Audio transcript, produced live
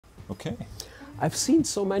Okay. I've seen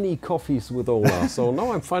so many coffees with Ola, so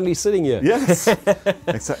now I'm finally sitting here. Yes.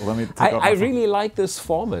 Exactly. Let me take off my I phone. really like this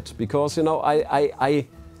format because you know I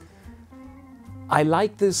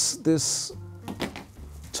like this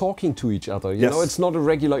talking to each other. You know, it's not a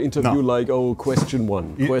regular interview like question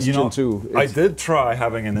one, question two. I did try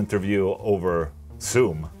having an interview over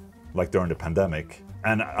Zoom, like during the pandemic,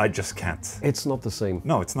 and I just can't. It's not the same.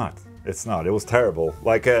 No, it's not. It's not. It was terrible.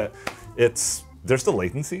 Like there's the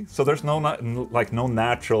latency, so there's no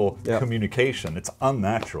natural communication. It's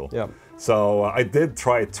unnatural. Yeah. So I did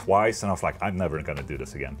try it twice, and I was like, I'm never gonna do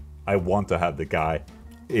this again. I want to have the guy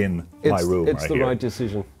in my room. It's the right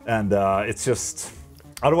decision. And it's just,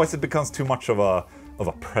 otherwise it becomes too much of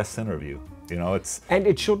a press interview. You know, and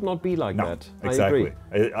it should not be like that. Exactly.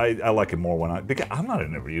 I agree. I like it more because I'm not an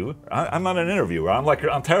interviewer. I'm not an interviewer.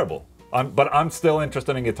 I'm terrible. But I'm still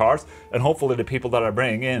interested in guitars, and hopefully the people that I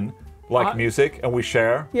bring in like music, and we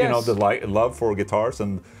share, you know, the love for guitars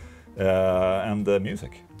and the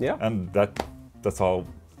music. Yeah. And that's all.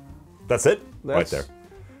 That's it right there.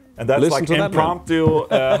 And that's Listen like to impromptu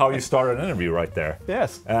how you start an interview right there.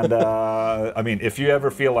 Yes. And I mean, if you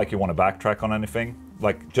ever feel like you want to backtrack on anything,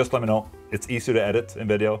 like just let me know. It's easy to edit in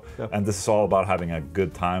video, and this is all about having a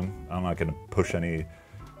good time. I'm not going to push any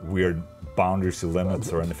weird boundaries or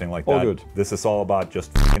limits or anything like that. All good. This is all about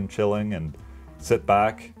just fucking chilling and sit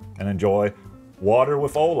back and enjoy water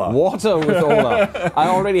with Ola. Water with Ola. I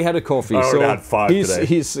already had a coffee, I already so had 5 today.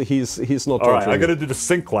 He's not. All right, I'm gonna do the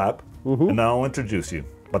sync clap, and then I'll introduce you.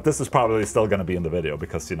 But this is probably still gonna be in the video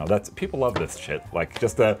because you know that's people love this shit. Like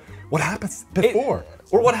just what happens before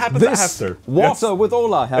or what happens after. Water with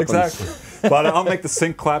Ola happens. Exactly. But I'll make the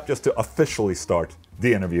sync clap just to officially start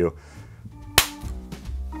the interview.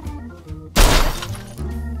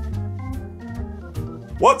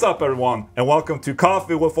 What's up, everyone, and welcome to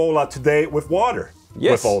Coffee with Ola today with water.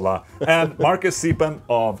 Yes. With Ola. And Marcus Siepen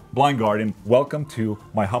of Blind Guardian, welcome to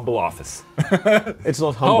my humble office. It's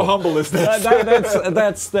not humble. How humble is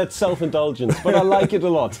this? That's self-indulgence, but I like it a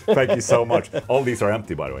lot. Thank you so much. All these are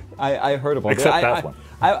empty, by the way. I heard about Except it. that one.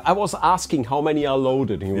 I was asking how many are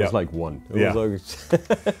loaded, and he was like one. It was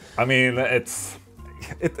like I mean,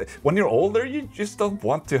 when you're older, you just don't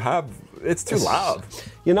want to have. It's too loud.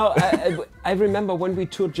 You know, I remember when we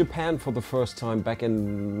toured Japan for the first time back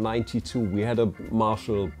in '92. We had a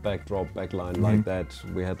Marshall backline like that.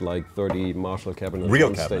 We had like 30 Marshall cabinets.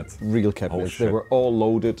 Real cabinets. Real cabinets. Oh, they were all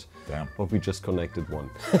loaded. Damn. But we just connected one.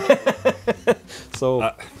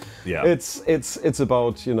 So yeah, it's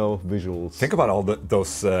about, you know, visuals. Think about all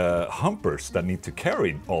those humpers that need to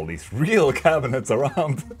carry all these real cabinets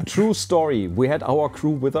around. True story. We had our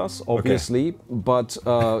crew with us, obviously, but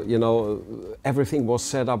you know, everything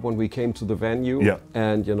was set up when we came to the venue,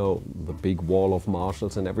 and you know, the big wall of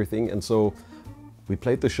Marshalls and everything, and so we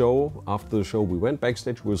played the show. After the show, we went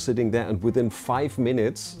backstage. We were sitting there, and within 5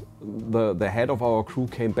 minutes, the head of our crew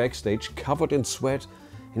came backstage, covered in sweat,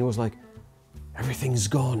 and he was like, "Everything's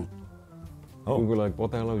gone." Oh. And we were like,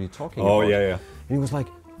 "What the hell are you talking about?" Oh yeah. And he was like,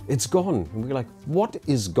 "It's gone." And we were like, "What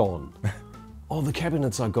is gone?" "All the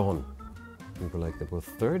cabinets are gone." We were like, there were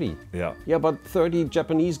 30. Yeah. Yeah, but 30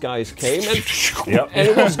 Japanese guys came and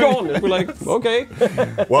it was gone. And we're like, okay.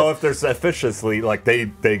 Well, if there's efficiency, like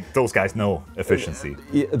those guys know efficiency.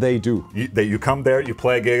 Yeah, they do. You come there, you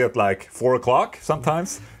play a gig at like 4 o'clock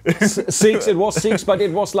sometimes. 6, it was 6, but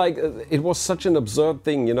it was like, it was such an absurd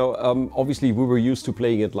thing, you know. Obviously, we were used to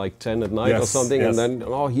playing at like 10 at night or something, and then,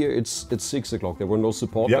 oh, here it's 6 o'clock. There were no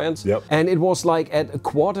support bands. And it was like at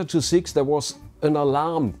 5:45, there was an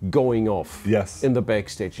alarm going off in the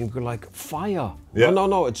backstage. And we're like, fire.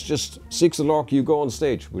 No, it's just 6 o'clock, you go on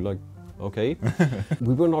stage. We're like, okay.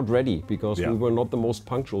 We were not ready because we were not the most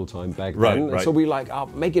punctual time back then. So we like,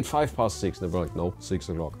 make it 6:05. And they were like, no, 6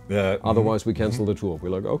 o'clock. Otherwise we cancel the tour. We're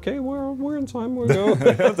like, okay, we're in time, we'll go.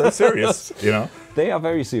 They're serious, you know. They are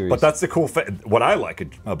very serious. But that's the cool thing. What I like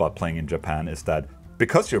about playing in Japan is that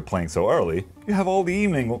because you're playing so early, you have all the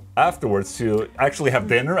evening afterwards to actually have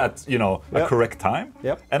dinner at, you know, a correct time.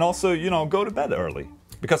 And also, you know, go to bed early.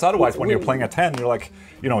 Because otherwise, when you're playing at 10, you're like,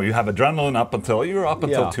 you know, you have adrenaline up until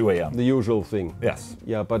 2 a.m. The usual thing. Yes.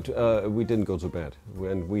 Yeah, but we didn't go to bed,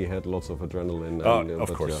 and we had lots of adrenaline.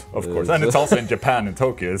 Of course. And it's also in Japan and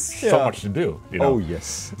Tokyo. It's so much to do. You know? Oh,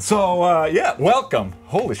 yes. So, welcome.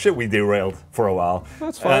 Holy shit, we derailed for a while.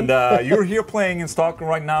 That's fine. And you're here playing in Stockholm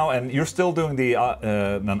right now, and you're still doing the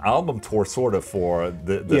an album tour, sort of, for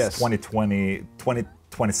this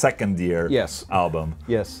 22nd year album.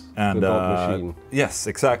 Yes, and the Dog Machine. Yes,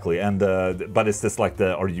 exactly. And but is this like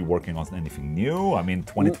are you working on anything new? I mean,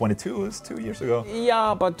 2022 is 2 years ago.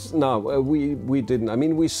 Yeah, but no, we didn't. I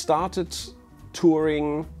mean, we started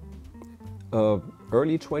touring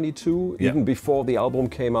early 22, even before the album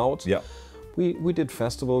came out. Yeah. We did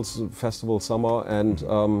festivals, Festival Summer, and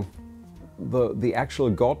the actual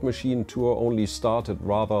God Machine tour only started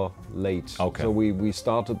rather late. Okay. So we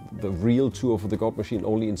started the real tour for the God Machine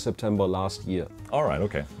only in September last year. All right,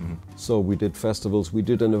 okay. So we did festivals. We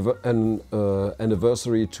did an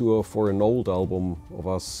anniversary tour for an old album of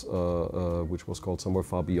us, which was called Somewhere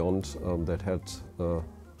Far Beyond, that had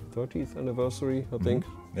 30th anniversary, I think.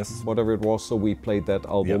 Yes. Whatever it was. So we played that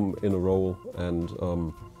album in a row, and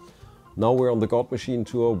now we're on the God Machine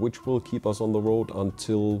tour, which will keep us on the road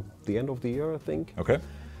until the end of the year, I think. Okay.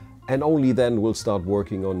 And only then we'll start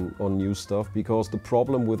working on new stuff, because the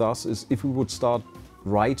problem with us is if we would start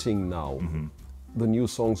writing now, the new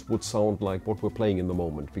songs would sound like what we're playing in the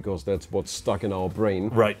moment, because that's what's stuck in our brain.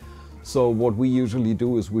 Right. So what we usually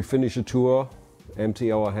do is we finish a tour,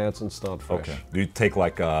 empty our heads and start fresh. Okay. Do you take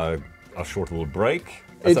like a short little break?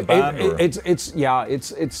 As a band,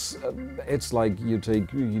 it's like you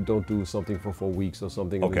don't do something for 4 weeks or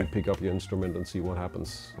something, and then you pick up your instrument and see what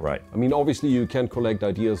happens. Right. I mean, obviously you can collect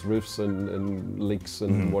ideas, riffs and licks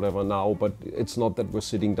and whatever now, but it's not that we're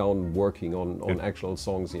sitting down working on actual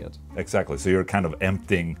songs yet. Exactly. So you're kind of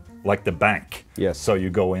emptying like the bank. Yes. So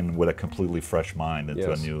you go in with a completely fresh mind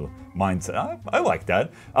into a new mindset. I like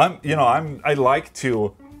that. I like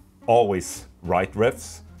to always write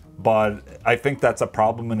riffs. But I think that's a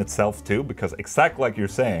problem in itself too, because exactly like you're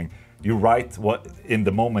saying, you write what in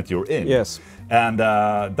the moment you're in. Yes. And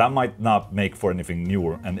that might not make for anything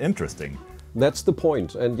new and interesting. That's the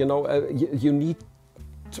point. And you need,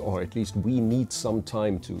 or at least we need some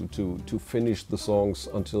time to finish the songs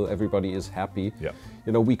until everybody is happy. Yeah.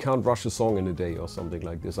 We can't rush a song in a day or something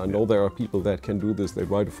like this. I know there are people that can do this. They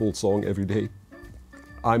write a full song every day.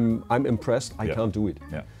 I'm impressed. I can't do it.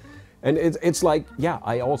 Yeah. And it's like,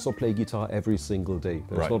 I also play guitar every single day.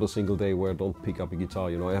 There's not a single day where I don't pick up a guitar.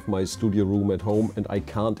 I have my studio room at home, and I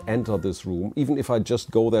can't enter this room. Even if I just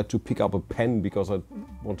go there to pick up a pen because I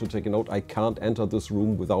want to take a note, I can't enter this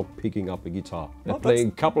room without picking up a guitar. And play a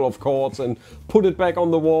couple of chords and put it back on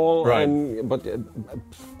the wall. Right. But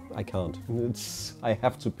I can't. I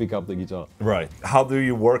have to pick up the guitar. Right. How do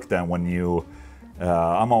you work then when you...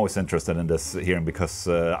 I'm always interested in this hearing, because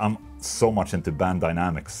I'm so much into band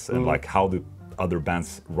dynamics and like how do other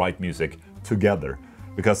bands write music together.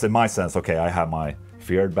 Because in my sense, I have my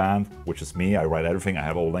Feared band, which is me. I write everything. I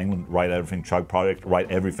have Old Englund, write everything. Chug Project, write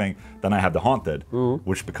everything. Then I have the Haunted,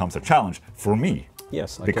 which becomes a challenge for me.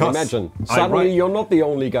 Yes, I can imagine. Suddenly you're not the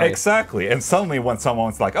only guy. Exactly. And suddenly when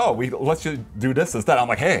someone's like, let's just do this instead, I'm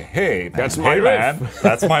like, hey, that's my riff. Man,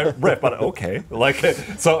 that's my riff. But okay.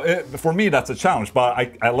 For me, that's a challenge.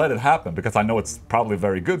 But I let it happen because I know it's probably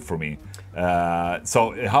very good for me.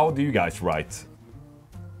 So how do you guys write?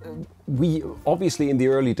 We obviously in the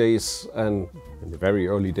early days, and in the very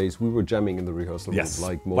early days, we were jamming in the rehearsal room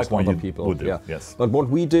like most other people. Would do. Yes. But what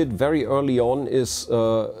we did very early on is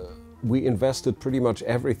we invested pretty much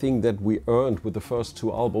everything that we earned with the first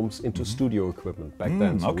 2 albums into studio equipment back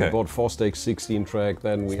then. So we bought 4-stake 16-track,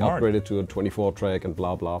 then we upgraded to a 24-track and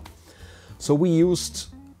blah blah. So we used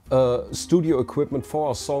studio equipment for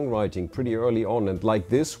our songwriting pretty early on, and like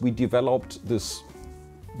this we developed this,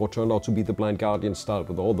 what turned out to be the Blind Guardian style,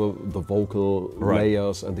 with all the vocal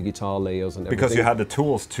layers and the guitar layers and everything. Because you had the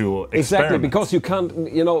tools to experiment. Exactly, because you can't,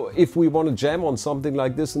 if we want to jam on something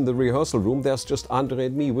like this in the rehearsal room, there's just Andre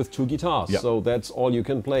and me with 2 guitars. Yeah. So that's all you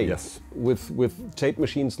can play. Yes. With tape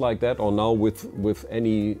machines like that, or now with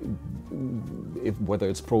any, whether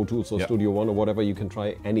it's Pro Tools or Studio One or whatever, you can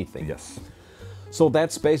try anything. Yes. So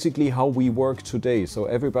that's basically how we work today. So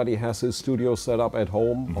everybody has his studio set up at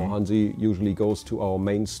home, or Hansi usually goes to our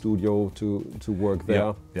main studio to work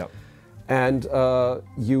there. Yeah. And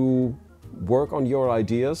you work on your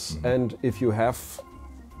ideas, and if you have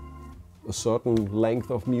a certain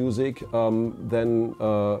length of music, then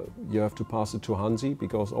you have to pass it to Hansi,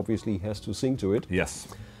 because obviously he has to sing to it. Yes.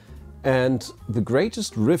 And the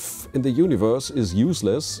greatest riff in the universe is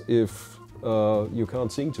useless if you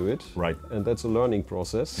can't sing to it. Right. And that's a learning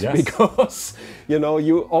process. Yes. Because,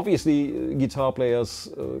 you obviously, guitar players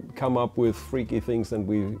come up with freaky things, and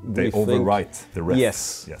they overwrite the riff.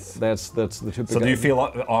 Yes. Yes. That's the typical. So do you feel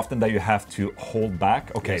often that you have to hold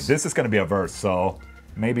back? Okay, this is going to be a verse, so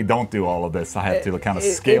maybe don't do all of this. I have to kind of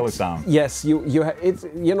scale it down. Yes,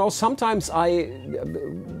 sometimes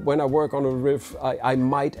when I work on a riff, I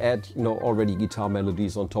might add, already guitar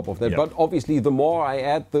melodies on top of that. Yep. But obviously, the more I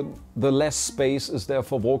add, the less space is there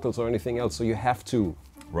for vocals or anything else. So you have to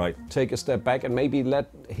take a step back and maybe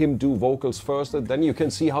let him do vocals first, and then you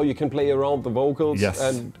can see how you can play around the vocals. Yes.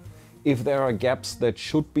 And if there are gaps that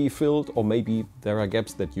should be filled, or maybe there are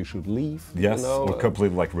gaps that you should leave. Yes, you know? or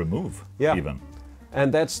completely like remove. Yeah. Even.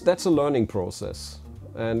 And that's a learning process,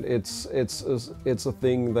 and it's a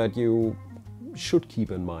thing that you should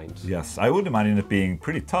keep in mind. Yes, I would imagine it being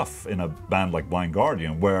pretty tough in a band like Blind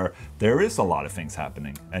Guardian, where there is a lot of things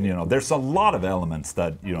happening, and you know, there's a lot of elements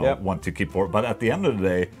that you know want to keep forward. But at the end of the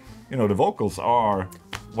day, you know, the vocals are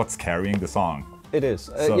what's carrying the song. It is.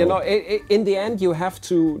 So, you know, in the end, you have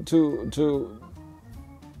to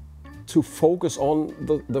focus on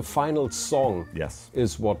the final song. Yes,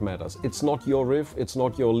 is what matters. It's not your riff. It's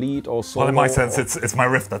not your lead or solo. Well, in my sense, it's my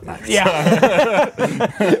riff that matters. Yeah.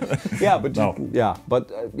 Yeah, but no.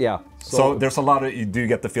 Yeah. So there's a lot of. Do you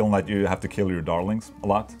get the feeling that you have to kill your darlings a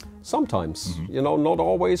lot? Sometimes, you know, not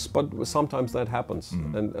always, but sometimes that happens.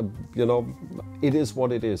 And you know, it is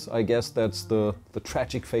what it is. I guess that's the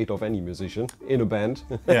tragic fate of any musician in a band.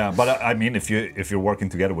 Yeah, but I mean, if you're working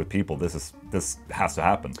together with people, this has to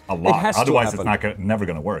happen a lot. It has Otherwise, to happen. it's never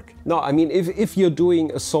going to work. No, I mean, if you're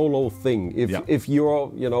doing a solo thing, if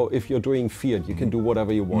you're doing Feared, you can do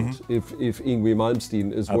whatever you want. If Yngwie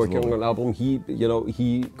Malmsteen is working on an album,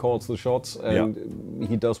 he calls the shots and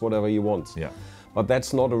he does whatever he wants. Yeah. But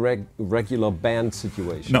that's not a regular band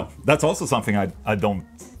situation. No, that's also something I don't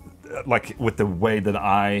like with the way that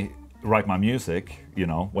I write my music. You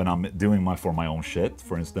know, when I'm doing for my own shit,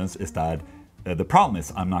 for instance, is that the problem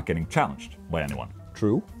is I'm not getting challenged by anyone.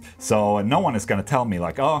 True. So no one is going to tell me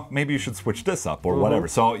like, oh, maybe you should switch this up or whatever.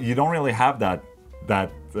 So you don't really have that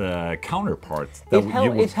counterpart.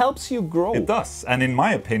 It helps you grow. It does, and in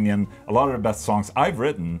my opinion, a lot of the best songs I've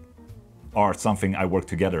written are something I work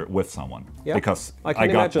together with someone, because I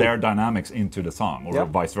got their dynamics into the song, or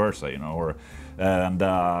vice versa, you know. And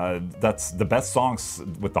that's the best songs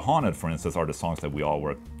with The Haunted, for instance, are the songs that we all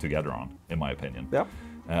work together on, in my opinion.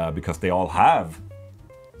 Yeah. Because they all have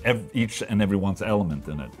each and everyone's element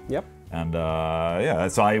in it. Yep. And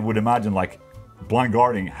so I would imagine like Blind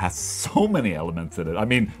Guardian has so many elements in it. I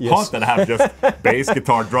mean, Haunted have just bass,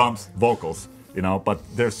 guitar, drums, vocals. You know, but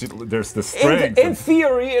there's the strength. In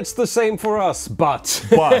theory, it's the same for us, but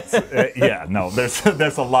yeah, no,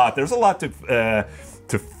 there's a lot. There's a lot to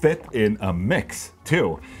fit in a mix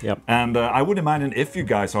too. Yep. And I would imagine if you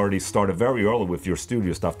guys already started very early with your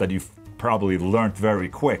studio stuff, that you've probably learned very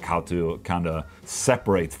quick how to kind of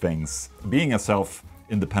separate things. Being a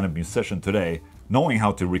self-independent musician today, knowing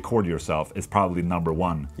how to record yourself is probably number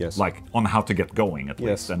one. Yes. Like on how to get going at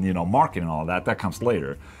least, and you know, marketing and all that comes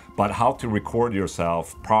later. But how to record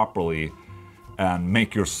yourself properly and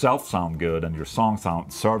make yourself sound good and your song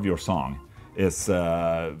serve your song is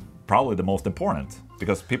probably the most important,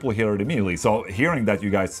 because people hear it immediately. So hearing that you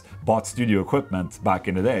guys bought studio equipment back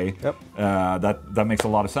in the day, that makes a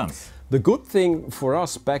lot of sense. The good thing for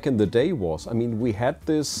us back in the day was, I mean, we had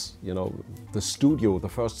this, you know, the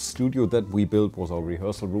first studio that we built was our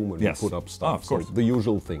rehearsal room, and we put up stuff. Of course. So the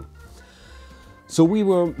usual thing. So we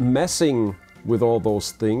were messing with all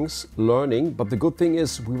those things, learning, but the good thing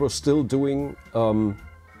is we were still doing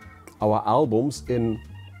our albums in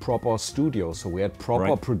proper studios. So we had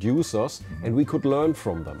proper producers, and we could learn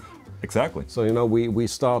from them. Exactly. So, you know, we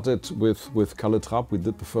started with Kalle Trapp. We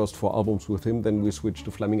did the first 4 albums with him. Then we switched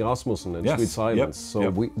to Flemming Rasmussen and Sweet Silence. So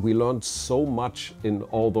we learned so much in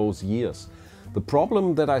all those years. The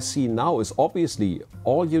problem that I see now is obviously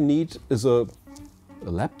all you need is a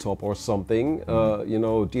laptop or something, you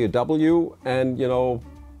know, DAW, and, you know,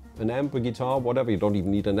 an amp, a guitar, whatever. You don't even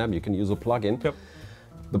need an amp. You can use a plug-in. Yep.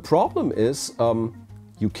 The problem is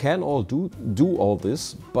you can all do all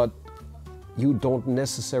this, but you don't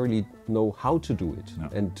necessarily know how to do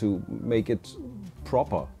it and to make it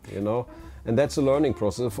proper, you know. And that's a learning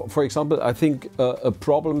process. For example, I think a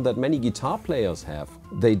problem that many guitar players have,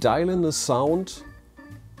 they dial in a sound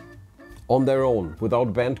on their own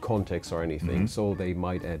without band context or anything. So they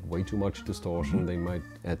might add way too much distortion, they might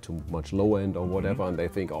add too much low end or whatever, and they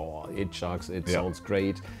think, oh, it chucks, it sounds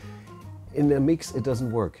great. In the mix, it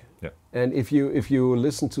doesn't work. And if you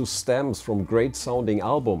listen to stems from great sounding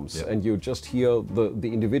albums and you just hear the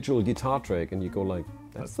individual guitar track and you go like,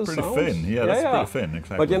 that's the pretty sound? thin. Yeah, that's pretty thin,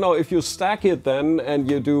 exactly. But you know, if you stack it then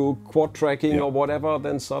and you do quad tracking or whatever,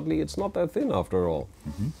 then suddenly it's not that thin after all.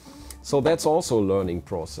 So that's also a learning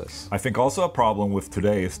process. I think also a problem with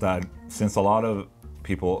today is that since a lot of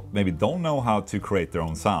people maybe don't know how to create their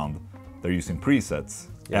own sound, they're using presets.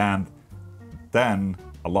 And then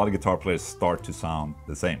a lot of guitar players start to sound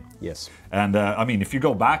the same. Yes. And I mean, if you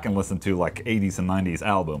go back and listen to like 80s and 90s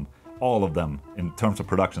album, all of them in terms of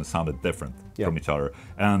production sounded different from each other.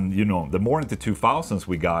 And you know, the more into 2000s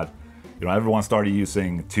we got, you know, everyone started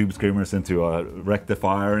using tube screamers into a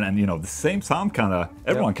rectifier, and you know, the same sound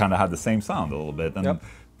everyone kind of had the same sound a little bit. And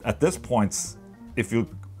at this point, if you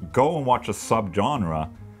go and watch a subgenre,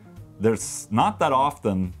 there's not that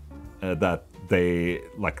often that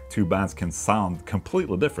two bands can sound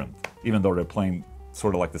completely different, even though they're playing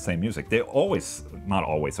sort of like the same music. They always, not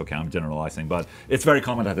always, okay, I'm generalizing, but it's very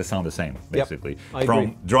common that they sound the same, basically.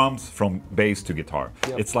 From drums, from bass to guitar.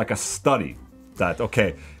 It's like a study that,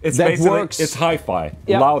 okay, it's that basically, works. it's hi-fi,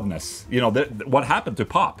 loudness. You know, what happened to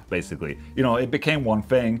pop, basically. You know, it became one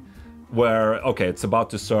thing where, okay, it's about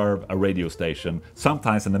to serve a radio station.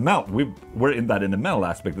 Sometimes in the metal, we're in the metal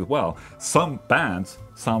aspect as well. Some bands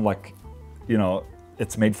sound like, you know,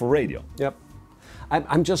 it's made for radio. Yep.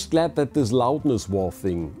 I'm just glad that this loudness war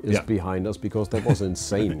thing is behind us, because that was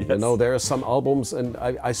insane. You know, there are some albums, and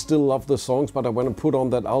I still love the songs, but when I put on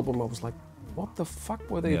that album, I was like, what the fuck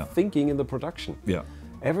were they thinking in the production? Yeah.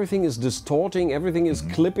 Everything is distorting, everything is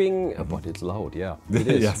clipping, but it's loud, it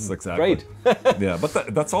is. Yes, exactly. Great. Yeah,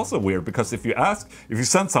 but that's also weird, because if you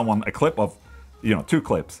send someone a clip of, you know, 2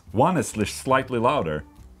 clips, one is slightly louder,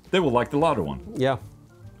 they will like the louder one. Yeah.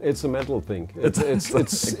 It's a mental thing. It's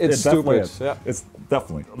it's stupid. Yeah. It's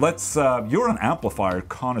definitely. You're an amplifier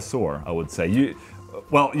connoisseur, I would say.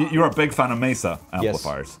 You're a big fan of Mesa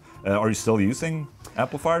amplifiers. Yes. Are you still using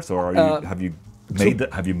amplifiers, or have you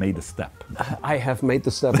made the step? I have made the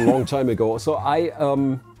step a long time ago. So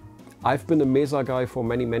I've been a Mesa guy for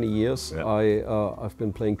many years. Yeah. I've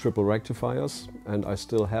been playing triple rectifiers, and I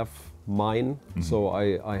still have mine. So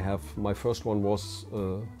I have, my first one was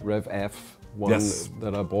Rev F. One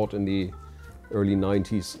that I bought in the early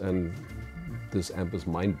 90s, and this amp is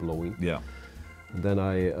mind-blowing. Yeah. And then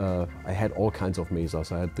I had all kinds of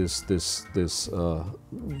Mesas. I had this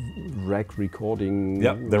rack recording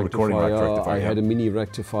the recording rack rectifier. I had a mini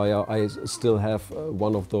rectifier. I still have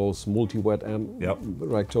one of those multi-wet amp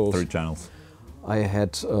rectos. 3 channels. I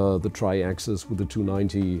had the tri-axis with the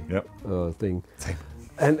 290 thing. Same.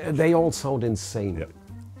 And they all sound insane. Yep.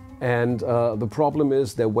 And the problem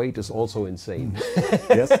is their weight is also insane.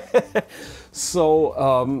 Yes.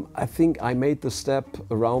 So I think I made the step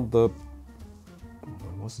around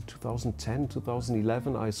was it 2010,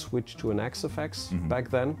 2011? I switched to an XFX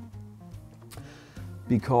back then.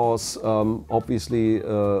 Because obviously,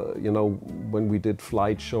 you know, when we did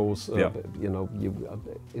flight shows, you know,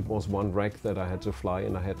 it was one rack that I had to fly,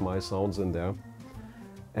 and I had my sounds in there.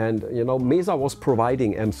 And you know, Mesa was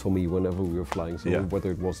providing amps for me whenever we were flying, so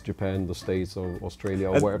whether it was Japan, the States, or Australia,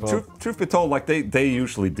 or wherever. Truth be told, like they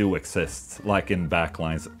usually do exist, like in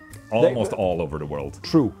backlines, almost all over the world.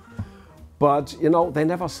 True, but you know, they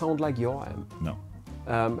never sound like your amp. No.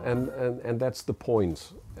 And that's the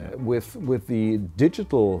point. With the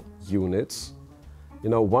digital units, you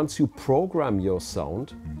know, once you program your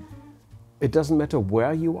sound. It doesn't matter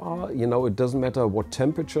where you are, you know, it doesn't matter what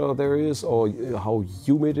temperature there is or how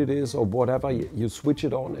humid it is or whatever, you switch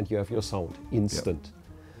it on and you have your sound instant.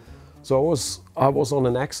 So I was on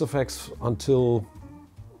an XFX until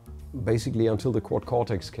the Quad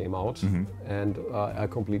Cortex came out, and I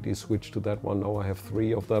completely switched to that one. Now I have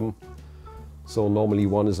 3 of them. So normally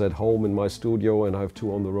one is at home in my studio and I have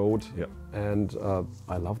 2 on the road. And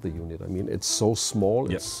I love the unit. I mean, it's so small,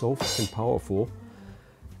 it's so fucking powerful.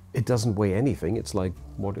 It doesn't weigh anything. It's like,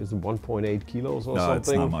 what is it, 1.8 kilos or something? No,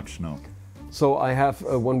 it's not much, no. So I have,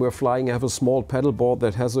 when we're flying, I have a small pedal board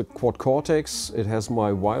that has a Quad Cortex. It has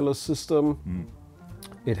my wireless system.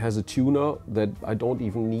 It has a tuner that I don't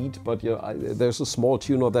even need, but there's a small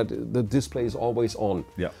tuner that the display is always on.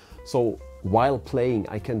 Yeah. So while playing,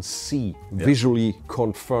 I can see, visually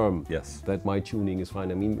confirm that my tuning is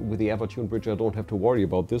fine. I mean, with the Evertune bridge, I don't have to worry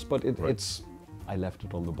about this, but it's... I left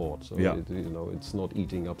it on the board, so you know, it's not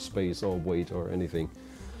eating up space or weight or anything.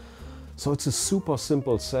 So it's a super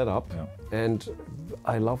simple setup, and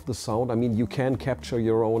I love the sound. I mean, you can capture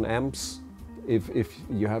your own amps. If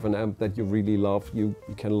you have an amp that you really love, you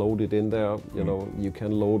can load it in there. You know, you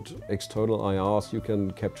can load external IRs, you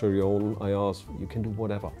can capture your own IRs, you can do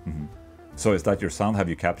whatever. So is that your sound? Have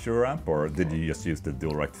you captured your amp, or did you just use the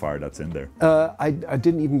dual rectifier that's in there? I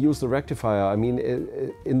didn't even use the rectifier. I mean,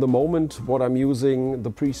 in the moment, what I'm using, the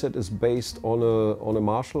preset is based on a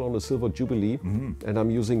Marshall, on a Silver Jubilee, and I'm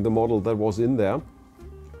using the model that was in there.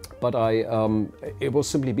 But it was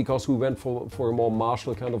simply because we went for a more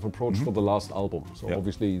Marshall kind of approach for the last album. So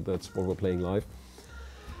obviously that's what we're playing live.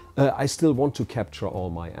 I still want to capture all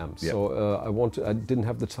my amps. So I didn't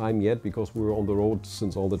have the time yet because we were on the road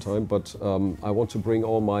since all the time, but I want to bring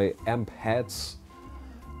all my amp heads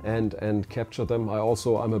and capture them.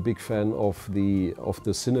 I'm a big fan of the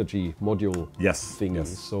Synergy module thingy.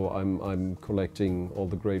 Yes. So I'm collecting all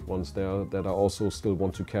the great ones there that I also still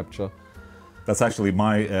want to capture. That's actually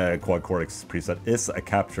my quad codex preset is a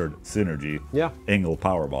captured Synergy Englund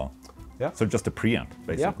Powerball. Yeah. So just a preamp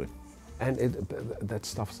basically. Yeah. And that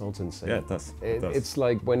stuff sounds insane. Yeah, it does. It's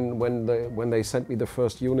like when they sent me the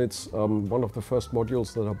first units, one of the first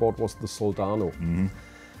modules that I bought was the Soldano.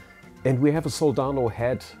 And we have a Soldano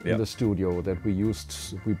head in the studio that we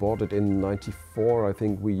used. We bought it in '94, I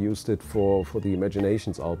think. We used it for the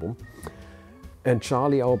Imaginations album. And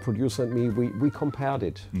Charlie, our producer, and me, we compared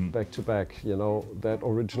it back to back. You know, that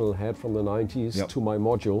original head from the '90s to my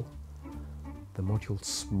module. The module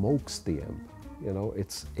smokes the amp. You know,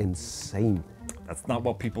 it's insane. That's not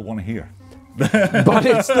what people want to hear. But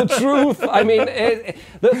it's the truth. I mean,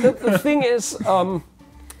 the thing is, I'm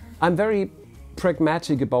very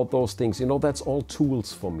pragmatic about those things. You know, that's all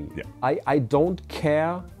tools for me. Yeah. I don't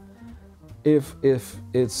care if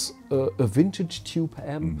it's a vintage tube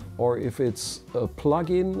amp or if it's a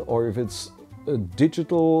plug-in or if it's a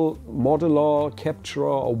digital modular capturer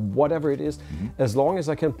or whatever it is, as long as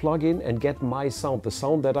I can plug in and get my sound, the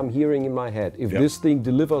sound that I'm hearing in my head. If this thing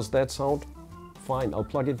delivers that sound, fine, I'll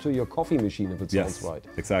plug it to your coffee machine if it sounds right.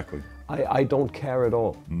 Exactly. I don't care at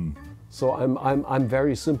all. So I'm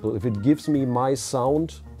very simple. If it gives me my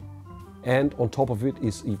sound, and on top of it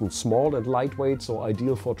is even small and lightweight, so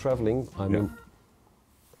ideal for traveling, I'm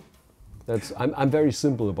very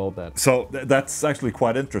simple about that. So that's actually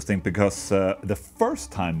quite interesting because the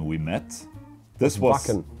first time we met, this was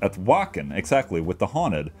at Wacken, exactly, with the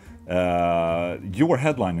Haunted. You were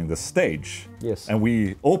headlining the stage. Yes. And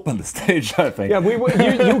we opened the stage, I think.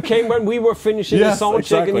 Yeah, you came when we were finishing the sound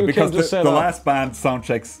check and you came to set up. The last band sound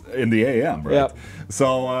checks in the AM, right? Yeah.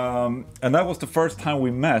 So, and that was the first time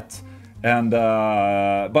we met. And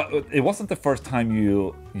but it wasn't the first time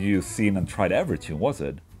you seen and tried Evertune, was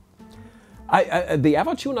it? The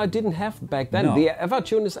Evertune I didn't have back then. No. The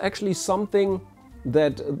Evertune is actually something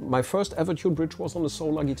that my first Evertune bridge was on a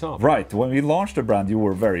Solar guitar. Right. When we launched the brand, you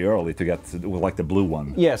were very early to get like the blue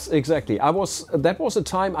one. Yes, exactly. That was a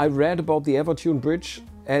time I read about the Evertune bridge,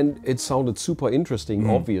 and it sounded super interesting,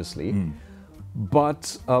 obviously.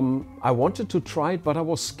 But I wanted to try it, but I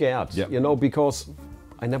was scared, you know, because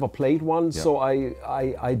I never played one, so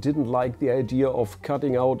I didn't like the idea of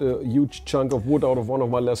cutting out a huge chunk of wood out of one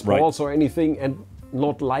of my Les Pauls or anything and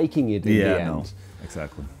not liking it in the end. No,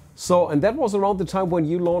 exactly. So, and that was around the time when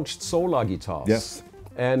you launched Solar guitars. Yes.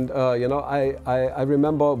 And, you know, I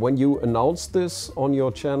remember when you announced this on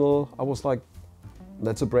your channel, I was like,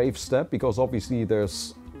 that's a brave step, because obviously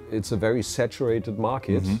it's a very saturated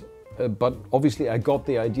market. But obviously I got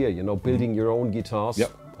the idea, you know, building your own guitars.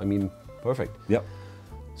 I mean, perfect.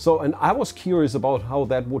 So, and I was curious about how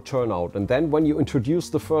that would turn out. And then when you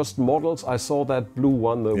introduced the first models, I saw that blue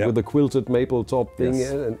one with the quilted maple top thing,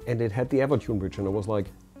 and it had the Evertune bridge, and I was like,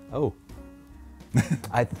 oh,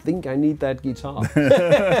 I think I need that guitar.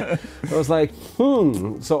 I was like,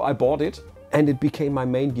 So I bought it, and it became my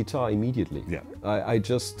main guitar immediately. I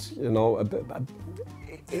just, you know,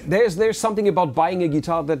 there's something about buying a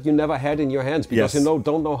guitar that you never had in your hands, because you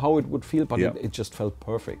don't know how it would feel, but it just felt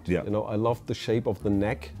perfect. You know, I loved the shape of the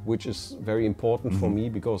neck, which is very important for me,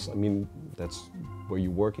 because I mean that's where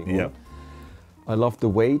you're working on. I love the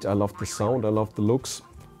weight, I love the sound, I love the looks.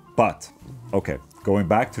 But okay, going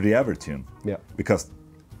back to the Evertune, because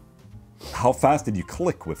how fast did you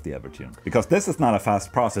click with the Evertune? Because this is not a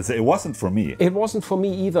fast process. It wasn't for me. It wasn't for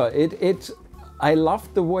me either. I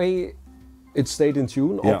loved the way it stayed in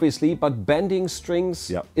tune, obviously, but bending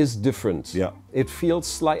strings is different. It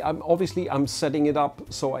feels like, I'm setting it up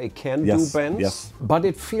so I can do bends, but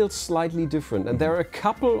it feels slightly different. And there are a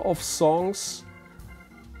couple of songs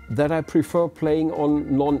that I prefer playing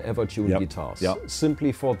on non-Evertune guitars,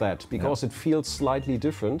 simply for that, because it feels slightly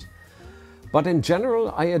different. But in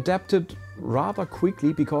general, I adapted rather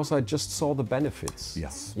quickly because I just saw the benefits.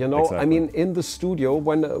 You know, I mean, in the studio,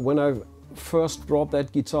 when I first brought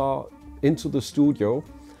that guitar into the studio,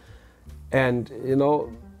 and you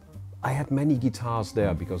know, I had many guitars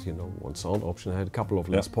there, because you know, one sound option, I had a couple of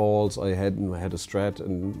Les Pauls, I had a Strat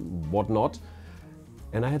and whatnot,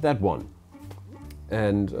 and I had that one.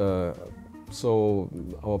 And so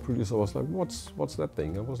our producer was like, what's that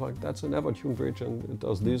thing? I was like, that's an Evertune bridge, and it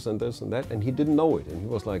does this and this and that, and he didn't know it, and he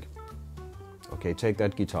was like, okay, take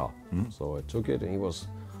that guitar. So I took it, and he was,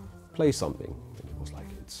 play something, and he was like,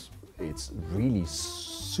 it's really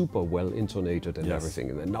super well intonated and everything,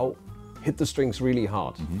 and then now hit the strings really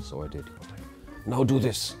hard. So I did. He was like, now do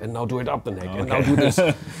this, and now do it up the neck, and now do this.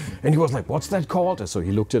 And he was like, what's that called? And so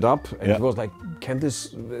he looked it up, and he was like,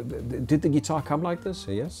 did the guitar come like this?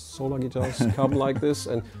 Yes, solar guitars come like this,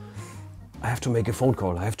 and I have to make a phone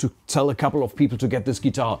call. I have to tell a couple of people to get this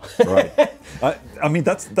guitar. Right. I mean,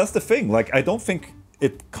 that's the thing. Like, I don't think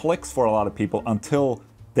it clicks for a lot of people until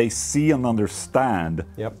they see and understand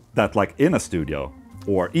that, like, in a studio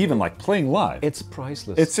or even like playing live, it's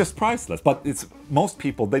priceless. It's just priceless. But most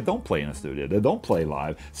people, they don't play in a studio. They don't play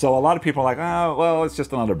live. So a lot of people are like, oh, well, it's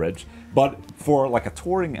just another bridge. But for like a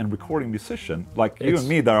touring and recording musician, like you and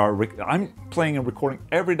me, I'm playing and recording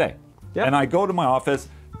every day. Yep. And I go to my office,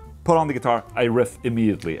 put on the guitar, I riff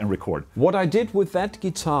immediately and record. What I did with that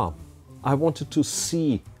guitar, I wanted to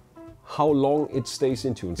see how long it stays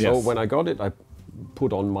in tune. So when I got it, I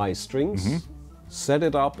put on my strings, set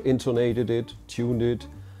it up, intonated it, tuned it.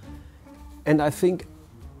 And I think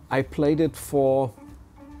I played it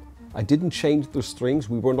I didn't change the strings.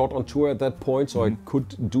 We were not on tour at that point, so I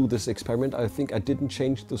could do this experiment. I think I didn't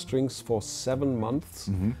change the strings for 7 months.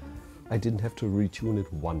 I didn't have to retune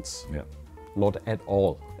it once. Yeah. Not at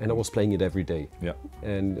all. And I was playing it every day. Yeah.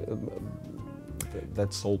 And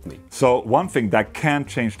that sold me. So one thing that can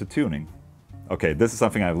change the tuning, okay, this is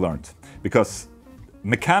something I've learned, because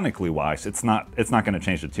mechanically wise, it's not going to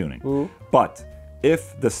change the tuning. But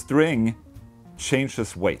if the string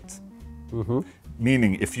changes weight,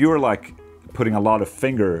 meaning if you're like putting a lot of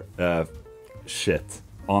finger shit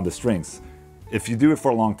on the strings, if you do it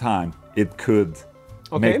for a long time, it could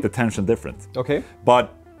make the tension different. Okay.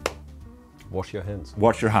 But wash your hands.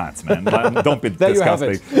 Wash your hands, man. Don't be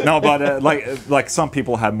disgusting. No, but like some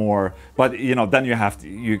people have more. But you know, then you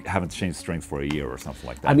haven't changed strings for a year or something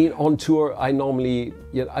like that. I mean, on tour,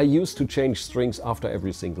 I used to change strings after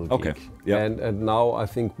every single gig. Okay. Yeah. And now I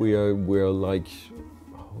think we're like,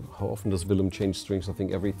 how often does Willem change strings? I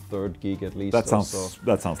think every third gig at least. That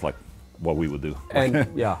sounds like what we would do. And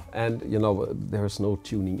and you know, there's no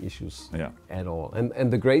tuning issues at all.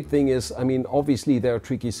 And the great thing is, I mean, obviously there are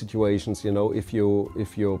tricky situations, you know, if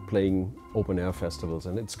you're playing open air festivals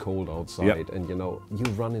and it's cold outside, and you know, you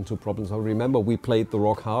run into problems. I remember we played the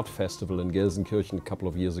Rock Hard Festival in Gelsenkirchen a couple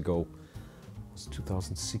of years ago. It was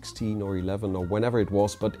 2016 or 11 or whenever it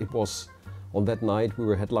was, but it was on that night we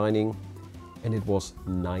were headlining and it was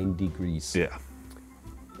 9 degrees. Yeah.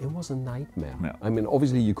 It was a nightmare. Yeah. I mean,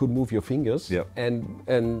 obviously you could move your fingers, and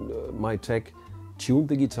my tech tuned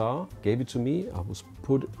the guitar, gave it to me. I was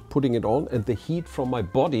putting it on, and the heat from my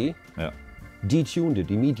body detuned it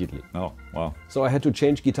immediately. Oh, wow! So I had to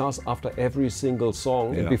change guitars after every single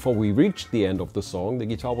song, and before we reached the end of the song, the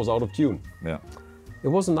guitar was out of tune. Yeah, it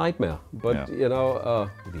was a nightmare. But you know,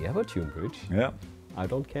 the Evertune bridge. Yeah. I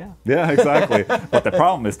don't care. Yeah, exactly. But the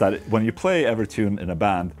problem is that when you play Evertune in a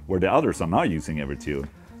band where the others are not using Evertune,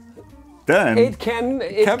 then it can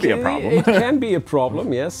be a problem. It can be a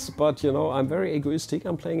problem, yes. But you know, I'm very egoistic.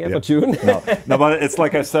 I'm playing Evertune. No, but it's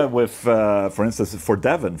like I said with, for instance, for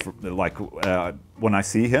Devon, when I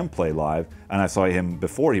see him play live, and I saw him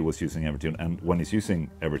before he was using Evertune, and when he's using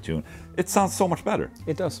Evertune, it sounds so much better.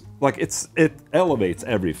 It does. Like it elevates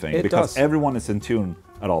everything because everyone is in tune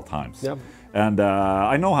at all times. Yeah. And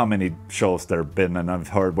I know how many shows there have been, and I've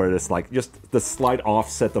heard where it's like just the slight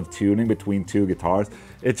offset of tuning between two guitars,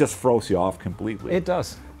 it just throws you off completely. It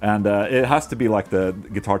does. And it has to be like the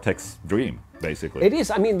guitar tech's dream, basically. It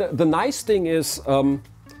is. I mean, the nice thing is,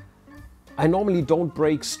 I normally don't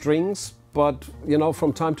break strings, but you know,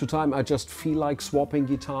 from time to time, I just feel like swapping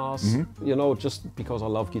guitars. You know, just because I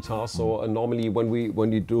love guitars. So normally, when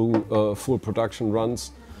we do full production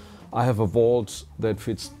runs, I have a vault that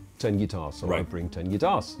fits 10 guitars, so I bring 10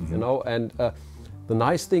 guitars, you know, and the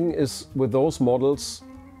nice thing is with those models,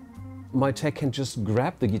 my tech can just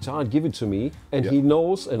grab the guitar and give it to me, and he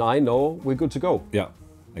knows, and I know, we're good to go. Yeah,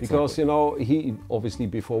 exactly. Because, you know, he obviously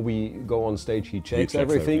before we go on stage, he checks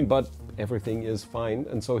everything, but everything is fine,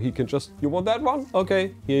 and so he can just, you want that one?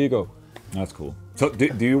 Okay, here you go. That's cool. So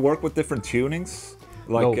do you work with different tunings,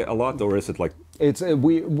 like a lot, or is it like? It's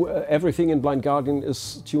everything in Blind Guardian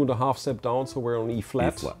is tuned a half step down, so we're on E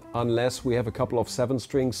flat, unless we have a couple of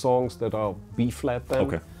 7-string songs that are B flat then.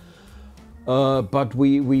 Okay. But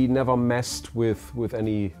we never messed with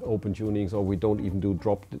any open tunings, or we don't even do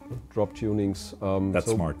drop tunings. That's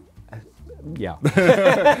smart. Yeah.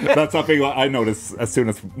 That's something I notice as soon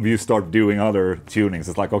as you start doing other tunings.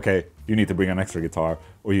 It's like, okay, you need to bring an extra guitar,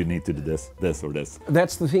 or you need to do this, or this.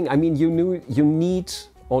 That's the thing. I mean, you need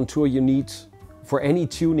on tour. You need. For any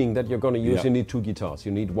tuning that you're going to use, you need 2 guitars.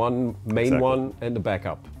 You need one main one and a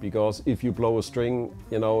backup. Because if you blow a string,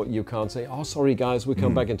 you know, you can't say, oh, sorry guys, we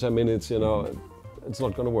come back in 10 minutes, you know. It's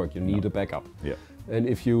not going to work. You need a backup. Yeah. And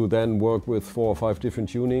if you then work with 4 or 5 different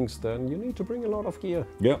tunings, then you need to bring a lot of gear.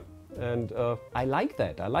 Yeah. And I like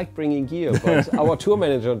that. I like bringing gear, but our tour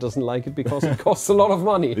manager doesn't like it because it costs a lot of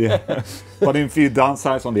money. Yeah. But if you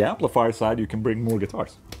downsize on the amplifier side, you can bring more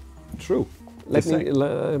guitars. True. I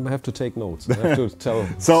have to take notes. I have to tell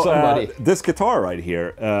somebody. This guitar right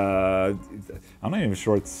here, I'm not even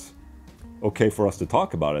sure it's okay for us to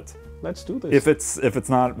talk about it. Let's do this. If it's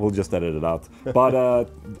not, we'll just edit it out. But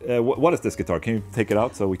what is this guitar? Can you take it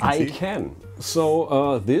out so we can see? I can.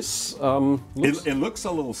 So this it looks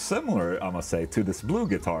a little similar, I must say, to this blue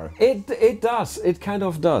guitar. It does. It kind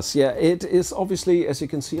of does. Yeah. It is obviously, as you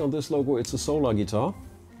can see on this logo, it's a Solar guitar.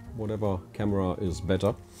 Whatever camera is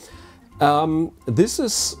better. This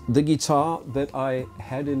is the guitar that I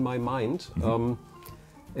had in my mind.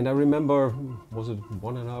 And I remember, was it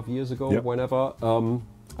 1.5 years ago, whenever,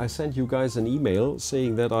 I sent you guys an email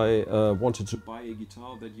saying that I wanted to buy a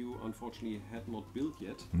guitar that you unfortunately had not built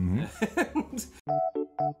yet.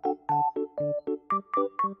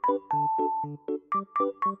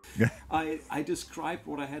 I described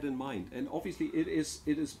what I had in mind, and obviously it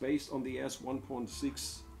is based on the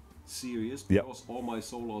S1.6 series, because all my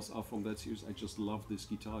solos are from that series. I just love this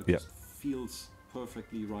guitar. It just feels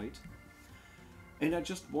perfectly right. And I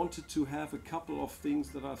just wanted to have a couple of things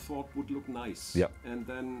that I thought would look nice. And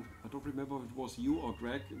then, I don't remember if it was you or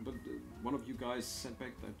Greg, but one of you guys sent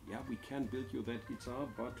back that, yeah, we can build you that guitar,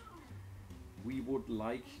 but we would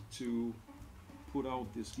like to put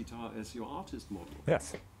out this guitar as your artist model.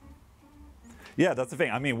 Yes. Yeah, that's the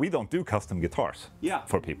thing. I mean, we don't do custom guitars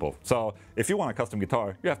for people. So if you want a custom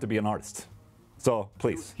guitar, you have to be an artist. So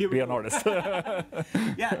please, be an artist.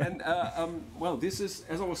 Yeah, and well, this is,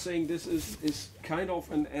 as I was saying, this is kind of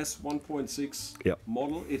an S1.6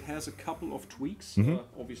 model. It has a couple of tweaks.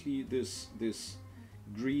 Obviously, this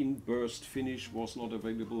green burst finish was not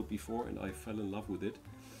available before, and I fell in love with it.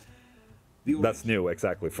 That's new,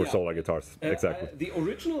 exactly, for Solar guitars. Exactly. The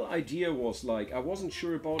original idea was like, I wasn't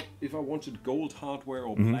sure about if I wanted gold hardware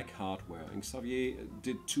or black hardware. And Xavier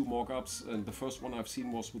did 2 mock-ups, and the first one I've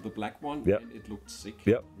seen was with the black one, and it looked sick.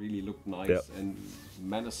 Really looked nice and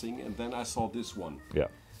menacing. And then I saw this one.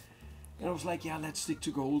 And I was like, yeah, let's stick to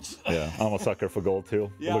gold. Yeah, I'm a sucker for gold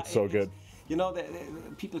too. It looks so good. You know,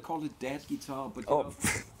 people call it dad guitar, but you know,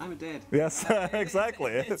 I'm a dad. Yes,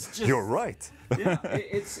 exactly. Just, you're right. Yeah,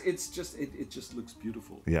 it just looks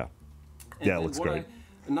beautiful. Yeah, yeah, it looks great.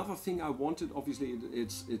 Another thing I wanted, obviously,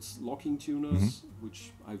 it's locking tuners,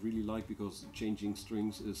 which I really like because changing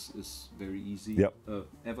strings is very easy.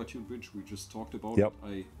 Evertune bridge, we just talked about.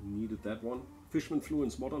 I needed that one. Fishman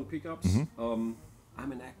Fluence modern pickups. I'm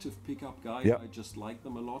an active pickup guy. I just like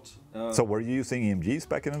them a lot. So were you using EMGs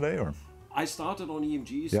back in the day, or? I started on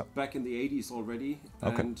EMGs back in the 80s already,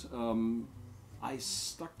 and I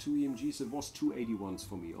stuck to EMGs. It was 281s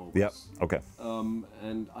for me always.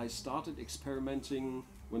 And I started experimenting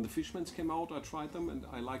when the Fishmans came out. I tried them and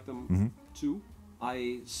I liked them too.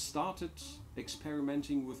 I started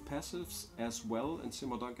experimenting with passives as well, and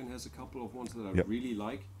Seymour Duncan has a couple of ones that I really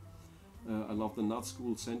like. I love the Nut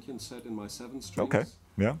School Sentient set in my 7 strings.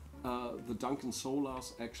 The Duncan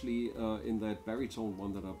Solars, actually, in that baritone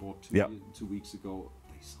one that I bought 2 weeks ago,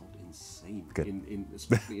 they sound insane,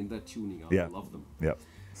 especially in that tuning. I love them.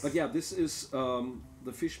 But yeah, this is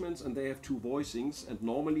the Fishmans, and they have 2 voicings, and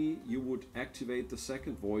normally you would activate the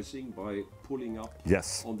second voicing by pulling up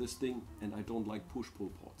on this thing, and I don't like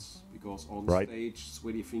push-pull pots, because on stage,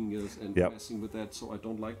 sweaty fingers and messing with that, so I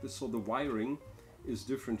don't like this. So the wiring is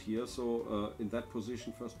different here. So in that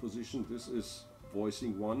position, first position, this is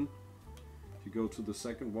voicing 1. If you go to the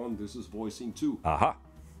second one, this is voicing 2.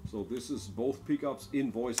 So this is both pickups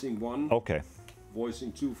in voicing 1.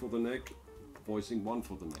 Voicing 2 for the neck, voicing 1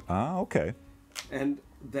 for the neck. And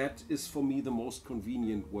that is for me the most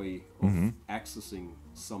convenient way of accessing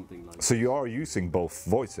something like that. So you are using both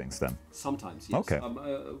voicings then? Sometimes, yes.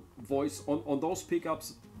 Voice on those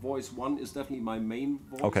pickups, voice 1 is definitely my main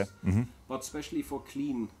voice. But especially for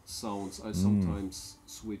clean sounds, I sometimes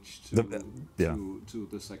switch to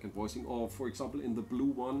the second voicing. Or for example, in the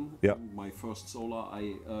blue one, my first Solar,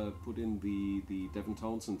 I put in the Devin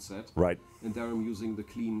Townsend set. And there I'm using the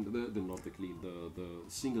clean, the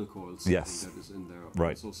single coil setting that is in there.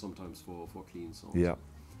 Also sometimes for clean sounds.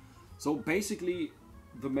 So basically,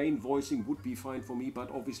 the main voicing would be fine for me, but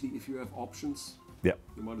obviously if you have options, you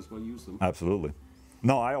might as well use them. Absolutely.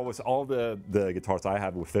 No, I always, all the guitars I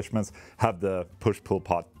have with Fishmans have the push-pull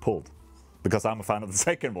pot pulled. because I'm a fan of the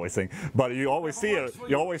second voicing. But you always see it.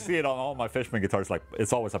 You always see it on all my Fishman guitars. Like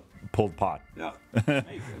it's always a pulled pot. Yeah.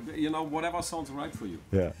 Hey, you know, whatever sounds right for you.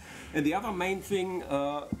 Yeah. And the other main thing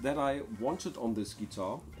that I wanted on this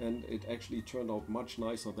guitar, and it actually turned out much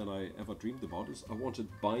nicer than I ever dreamed about, is I wanted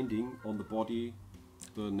binding on the body,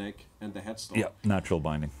 the neck, and the headstock. Yeah, natural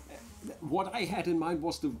binding. What I had in mind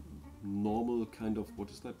was the normal kind of, what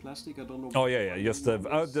is that, plastic? I don't know. Oh yeah, just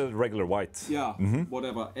the regular white. Yeah,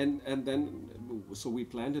 whatever. And then, so we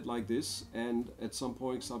planned it like this, and at some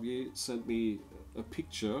point Xavier sent me a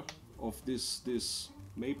picture of this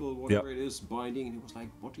maple, whatever it is, binding, and he was like,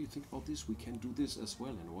 what do you think about this? We can do this as well.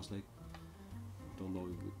 And I was like, I don't know,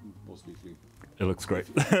 it was literally... It looks great.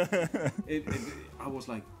 I was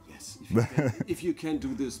like, yes, if you can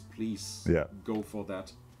do this, please go for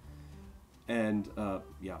that. And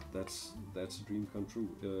yeah, that's a dream come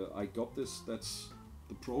true. I got this, that's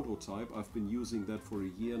the prototype. I've been using that for a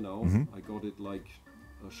year now. I got it like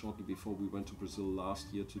shortly before we went to Brazil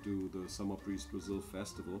last year to do the Summer Breeze Brazil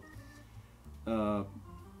Festival.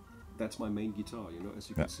 That's my main guitar, you know. As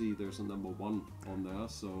you can see, there's a number 1 on there.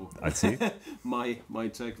 So I see. my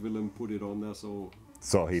tech Willem put it on there, so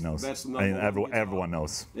he knows. That's the everyone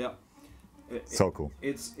knows. Yeah. So cool.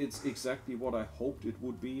 It's exactly what I hoped it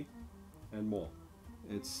would be, and more.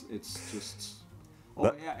 It's just.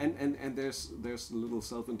 Oh yeah, and there's a little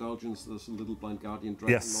self-indulgence. There's a little Blind Guardian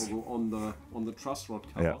Dragon logo on the truss rod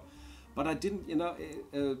cover. Yeah. But I didn't, you know.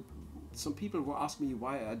 Some people were asking me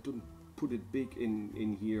why I didn't put it big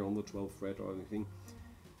in here on the 12th fret or anything.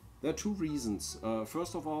 There are 2 reasons.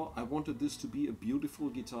 First of all, I wanted this to be a beautiful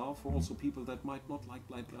guitar for also people that might not like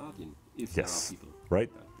Blind Guardian, if there are people.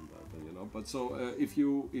 Right. You know. But so if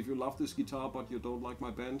you love this guitar but you don't like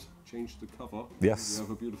my band, change the cover. Yes. You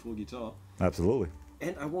have a beautiful guitar. Absolutely.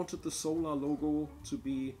 And I wanted the Solar logo to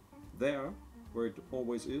be there, where it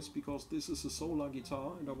always is, because this is a Solar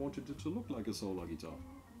guitar, and I wanted it to look like a Solar guitar.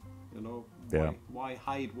 You know, why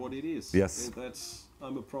hide what it is? Yes. And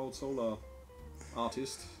I'm a proud Solar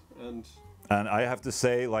artist, and I have to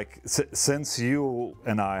say, like, since you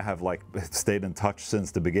and I have like stayed in touch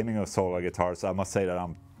since the beginning of Solar Guitars, I must say that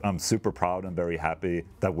I'm super proud and very happy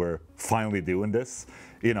that we're finally doing this.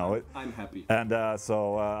 You know, I'm happy. And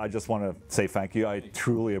so I just want to say thank you. I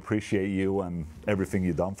truly appreciate you and everything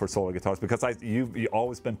you've done for Solar Guitars, because you've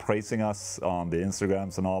always been praising us on the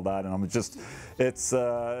Instagrams and all that, and I'm just,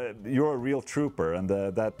 you're a real trooper, and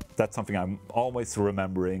that's something I'm always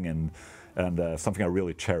remembering and something I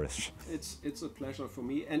really cherish. It's a pleasure for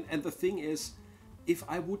me, and the thing is, if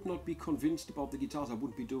I would not be convinced about the guitars, I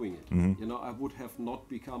wouldn't be doing it. You know, I would have not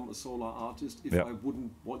become a Solar artist if I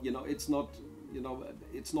wouldn't want. You know, it's not. You know,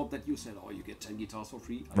 it's not that you said, "Oh, you get 10 guitars for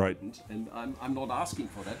free." I didn't, and I'm not asking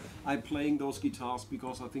for that. I'm playing those guitars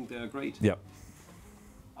because I think they are great. Yeah.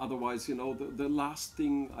 Otherwise, you know, the last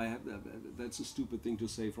thing I have, that's a stupid thing to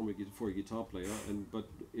say for a guitar player, but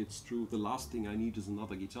it's true. The last thing I need is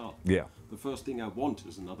another guitar. Yeah. The first thing I want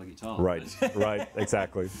is another guitar. Right, right,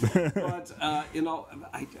 exactly. But, you know,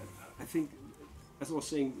 I think, as I was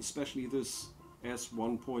saying, especially this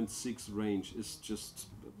S1.6 range is just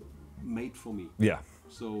made for me. Yeah.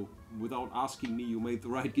 So, without asking me, you made the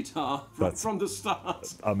right guitar from the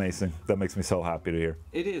start. Amazing. That makes me so happy to hear.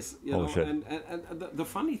 It is, you know, and the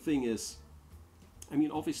funny thing is, I mean,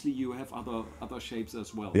 obviously you have other shapes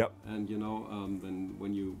as well. Yep. And you know, then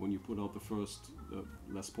when you put out the first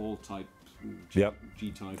Les Paul type, G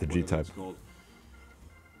type, the G type, it's called,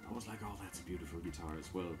 I was like, oh, that's a beautiful guitar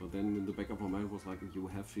as well. But then in the back of my mind was like, you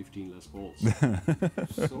have 15 Les Pauls.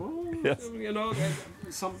 So, you know,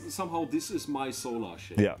 somehow this is my Solar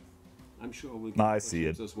shape. Yeah. I'm sure we'll get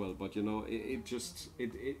it as well. But, you know,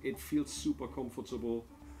 it feels super comfortable.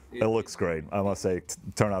 It looks great. I must say, it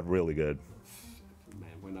turned out really good.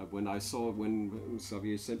 Man, when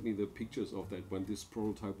Xavier sent me the pictures of that, when this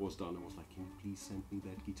prototype was done, I was like, can you please send me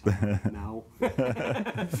that guitar now?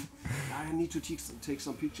 I need to take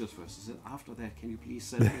some pictures first. I said, after that, can you please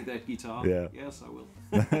send me that guitar? Yeah. Yes, I will.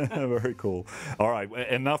 Very cool. All right,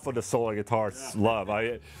 enough of the Solar Guitars love.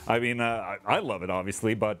 I mean, I love it,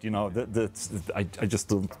 obviously, but, you know, I just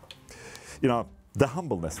don't, you know, the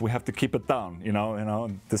humbleness, we have to keep it down, you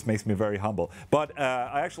know, this makes me very humble. But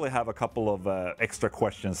I actually have a couple of extra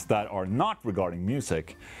questions that are not regarding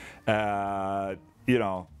music. You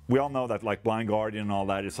know, we all know that like Blind Guardian and all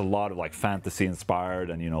that is a lot of like fantasy inspired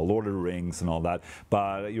and, you know, Lord of the Rings and all that.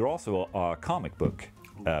 But you're also a comic book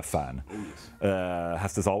fan. Oh, yes.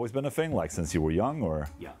 Has this always been a thing, like since you were young, or?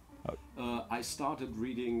 Yeah. I started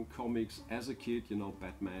reading comics as a kid, you know,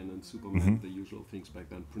 Batman and Superman, the usual things back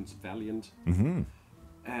then, Prince Valiant.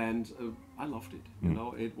 And I loved it. You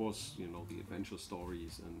know, it was, you know, the adventure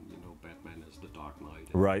stories and, you know, Batman as the Dark Knight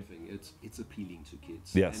and everything. It's appealing to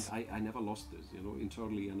kids. Yes. And I never lost this, you know,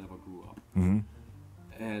 internally I never grew up.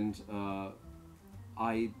 And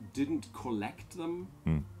I didn't collect them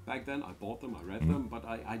back then. I bought them, I read them, but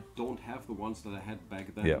I don't have the ones that I had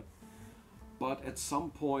back then. Yeah. But at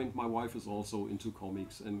some point, my wife is also into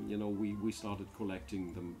comics, and you know, we started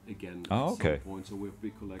collecting them again. Oh, okay. At some point, so we have a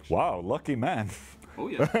big collection. Wow, lucky man. Oh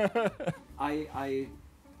yeah. I,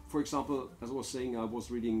 for example, as I was saying, I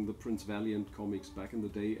was reading the Prince Valiant comics back in the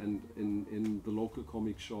day, and in the local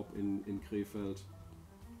comic shop in Krefeld,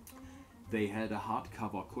 they had a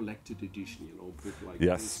hardcover collected edition, you know, with like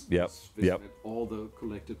all the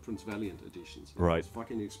collected Prince Valiant editions. It was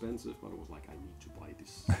fucking expensive, but I was like, I need to buy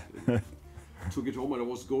this. Took it home and I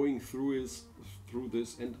was going through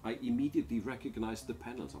this, and I immediately recognized the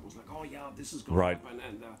panels. I was like, oh yeah, this is going to happen,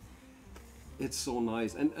 and it's so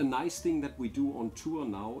nice. And a nice thing that we do on tour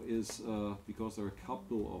now is because there are a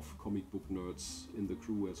couple of comic book nerds in the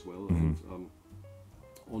crew as well, and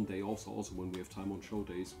on day also when we have time on show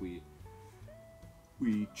days,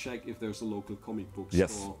 we check if there's a local comic book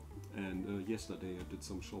store. And yesterday I did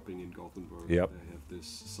some shopping in Gothenburg. They have this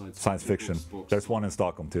science fiction box. There's one in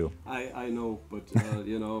Stockholm too. I know, but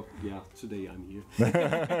you know, today I'm here.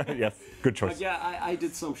 Yes, good choice. But yeah, I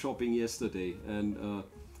did some shopping yesterday, and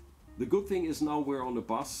the good thing is now we're on a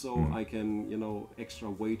bus, so I can, you know, extra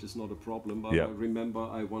weight is not a problem. But I remember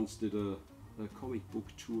I once did a comic book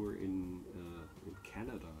tour in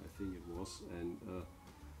Canada, I think it was, and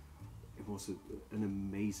it was an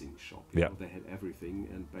amazing shop. You know, they had everything,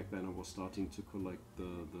 and back then I was starting to collect the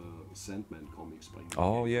Sandman comics by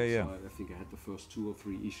Oh yeah. So I think I had the first 2 or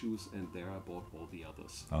 3 issues, and there I bought all the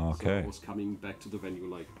others. Okay. So I was coming back to the venue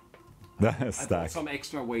like, I bought some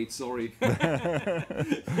extra weight, sorry.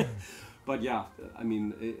 But yeah, I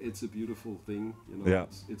mean, it's a beautiful thing. You know,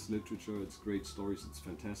 it's literature, it's great stories, it's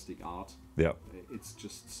fantastic art. Yeah. It's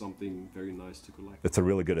just something very nice to collect. It's a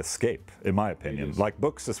really good escape, in my opinion. Like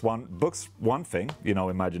books is one thing, you know,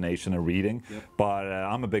 imagination and reading. But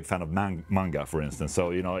I'm a big fan of manga, for instance.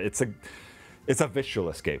 So you know, it's a visual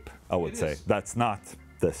escape, I would say. That's not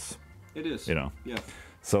this. It is. You know. Yeah.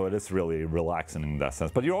 So it is really relaxing in that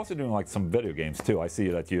sense. But you're also doing like some video games too. I see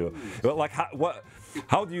that you, like,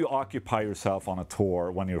 how do you occupy yourself on a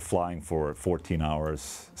tour when you're flying for 14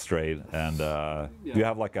 hours straight? And do you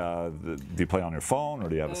have like do you play on your phone, or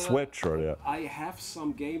do you have a Switch, or do you... I have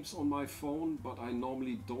some games on my phone, but I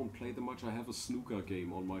normally don't play them much. I have a snooker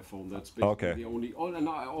game on my phone. That's basically the only. Oh, and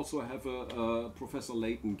I also have a Professor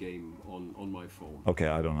Layton game on my phone. Okay,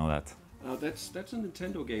 I don't know that. That's a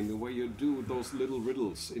Nintendo game where you do those little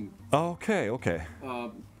riddles in. Okay.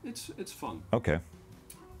 It's fun. Okay.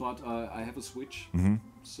 But I have a Switch,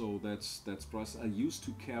 so that's price. I used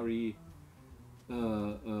to carry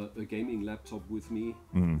a gaming laptop with me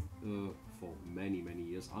for many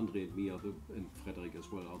years. Andre and me and Frederick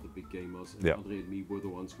as well are the big gamers. And Andre and me were the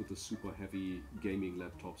ones with the super heavy gaming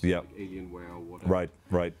laptops, like Alienware or whatever.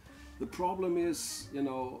 Right. The problem is, you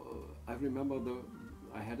know, I remember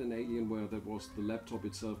I had an Alienware that was, the laptop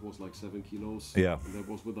itself was like 7 kilos. Yeah. And that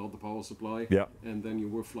was without the power supply. Yeah. And then you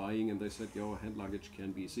were flying and they said, your hand luggage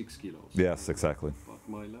can be 6 kilos. Yes, exactly. But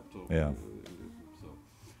my laptop. Yeah. So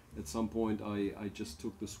at some point I just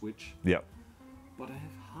took the Switch. Yeah. But I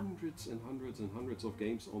have hundreds and hundreds of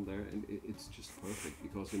games on there, and it's just perfect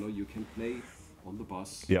because, you know, you can play on the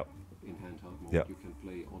bus. Yeah. In handheld mode. Yeah. You can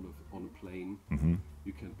play on a plane.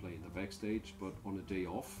 You can play in the backstage, but on a day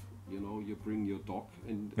off, you know, you bring your dock,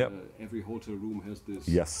 and every hotel room has this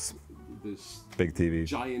this big TV,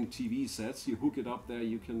 giant TV sets. You hook it up there,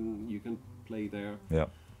 you can play there. Yeah.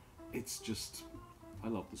 It's just, I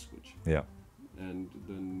love the Switch. Yeah. And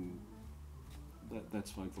then that's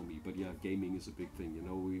fine for me. But yeah, gaming is a big thing. You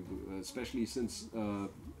know, we especially since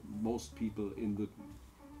most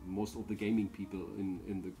of the gaming people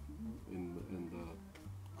in the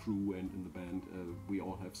crew and in the band, we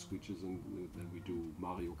all have Switches, and then we do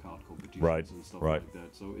Mario Kart competitions and stuff like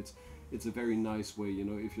that. So it's a very nice way, you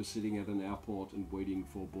know, if you're sitting at an airport and waiting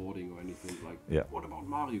for boarding or anything, like, what about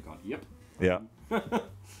Mario Kart? Yep. Yeah.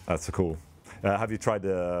 That's cool. Have you tried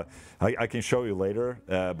I can show you later,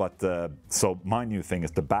 but so my new thing is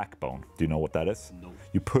the backbone. Do you know what that is? No.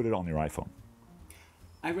 You put it on your iPhone.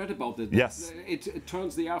 I read about it. Yes. It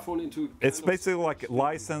turns the iPhone into... It's basically like a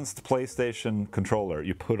licensed PlayStation controller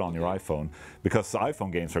you put on your iPhone, because the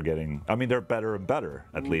iPhone games are getting... I mean, they're better and better,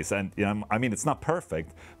 at least. And you know, I mean, it's not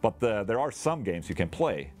perfect, but there are some games you can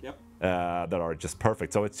play that are just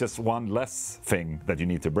perfect. So it's just one less thing that you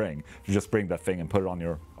need to bring. You just bring that thing and put it on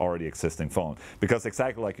your already existing phone. Because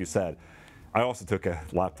exactly like you said, I also took a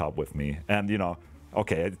laptop with me, and you know,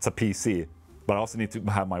 okay, it's a PC, but I also need to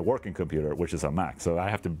have my working computer, which is a Mac, so I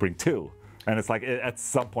have to bring two. And it's like, at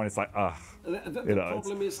some point, it's like, The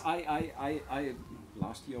problem is, I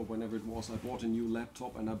last year, whenever it was, I bought a new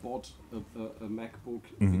laptop and I bought a MacBook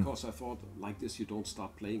because I thought, like this, you don't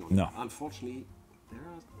start playing on it. Unfortunately, there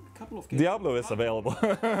are a couple of games. Diablo is available.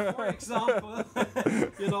 For example,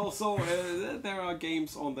 you know, so there are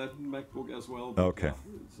games on that MacBook as well. Okay.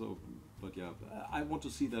 But yeah, I want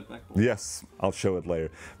to see that MacBook. Yes, I'll show it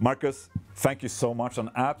later. Marcus, thank you so much.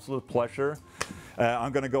 An absolute pleasure.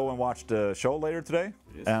 I'm going to go and watch the show later today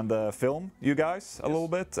and film you guys a little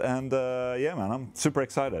bit. And yeah, man, I'm super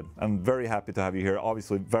excited. I'm very happy to have you here.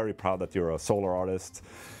 Obviously, very proud that you're a solar artist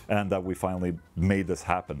and that we finally made this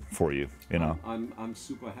happen for you. You know, I'm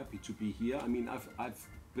super happy to be here. I mean, I've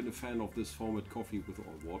been a fan of this format, Coffee with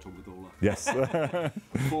Water with Ola. Yes.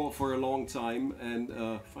 for a long time,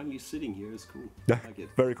 and finally sitting here is cool. Yeah, I like it.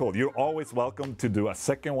 Very cool. You're always welcome to do a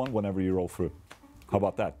second one whenever you roll through. How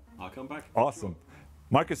about that? I'll come back. Awesome. Sure.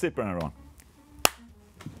 Marcus Siepen, everyone.